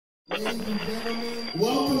and gentlemen,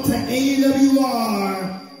 welcome to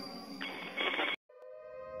AWR.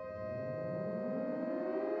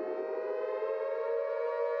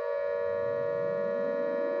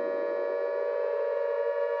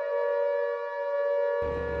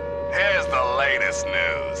 Here's the latest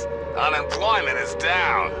news. Unemployment is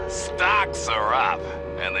down, stocks are up,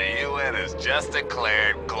 and the UN has just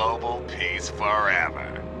declared global peace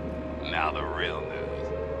forever. Now the real news.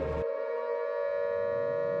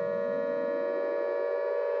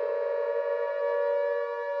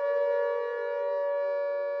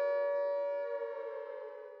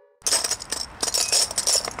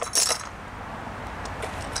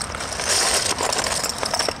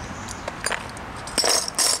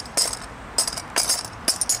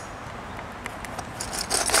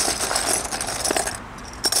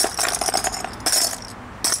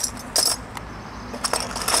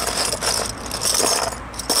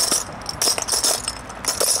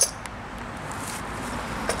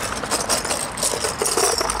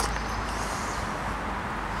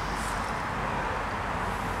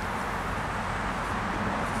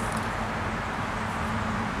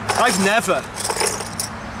 I've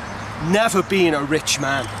never been a rich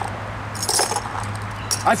man.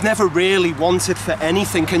 I've never really wanted for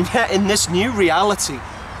anything, and yet in this new reality,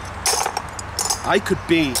 I could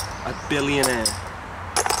be a billionaire.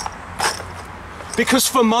 Because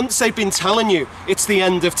for months they've been telling you it's the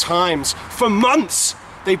end of times. For months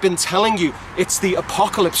they've been telling you it's the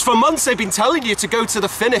apocalypse. For months they've been telling you to go to the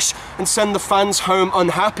finish and send the fans home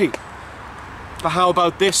unhappy. But how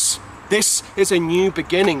about this? This is a new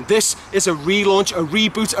beginning. This is a relaunch, a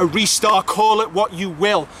reboot, a restart, call it what you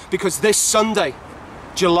will. Because this Sunday,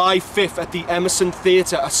 July 5th at the Emerson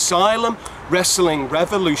Theatre, Asylum Wrestling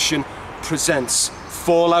Revolution presents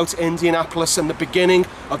Fallout Indianapolis and the beginning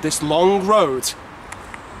of this long road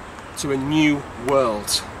to a new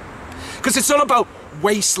world. Because it's not about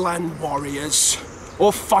wasteland warriors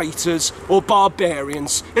or fighters or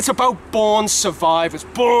barbarians. It's about born survivors,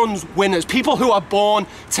 born winners, people who are born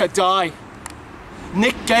to die.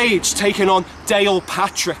 Nick Gage taking on Dale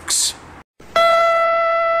Patricks.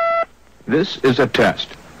 This is a test.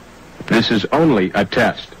 This is only a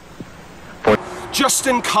test. For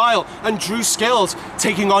Justin Kyle and Drew Skills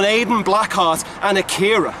taking on Aiden Blackheart and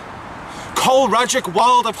Akira. Cole Radrick,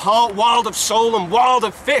 wild of heart, wild of soul and wild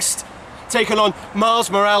of fist, taking on Miles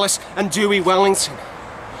Morales and Dewey Wellington.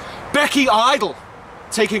 Becky Idol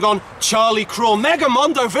taking on Charlie Cruel. Mega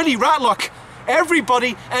Mondo, Vinnie Ratlock.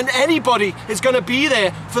 Everybody and anybody is going to be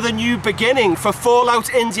there for the new beginning, for Fallout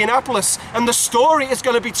Indianapolis. And the story is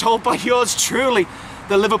going to be told by yours truly,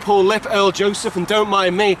 the Liverpool lip Earl Joseph. And don't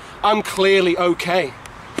mind me, I'm clearly okay.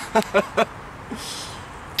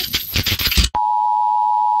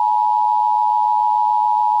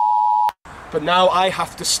 But now I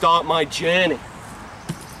have to start my journey.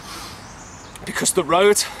 Because the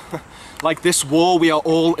road, like this war we are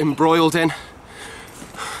all embroiled in,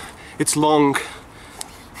 it's long,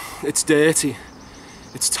 it's dirty,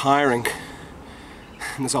 it's tiring,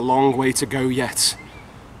 and there's a long way to go yet.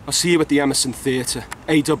 I'll see you at the Emerson Theatre,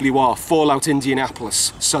 AWR, Fallout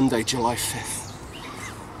Indianapolis, Sunday, July 5th.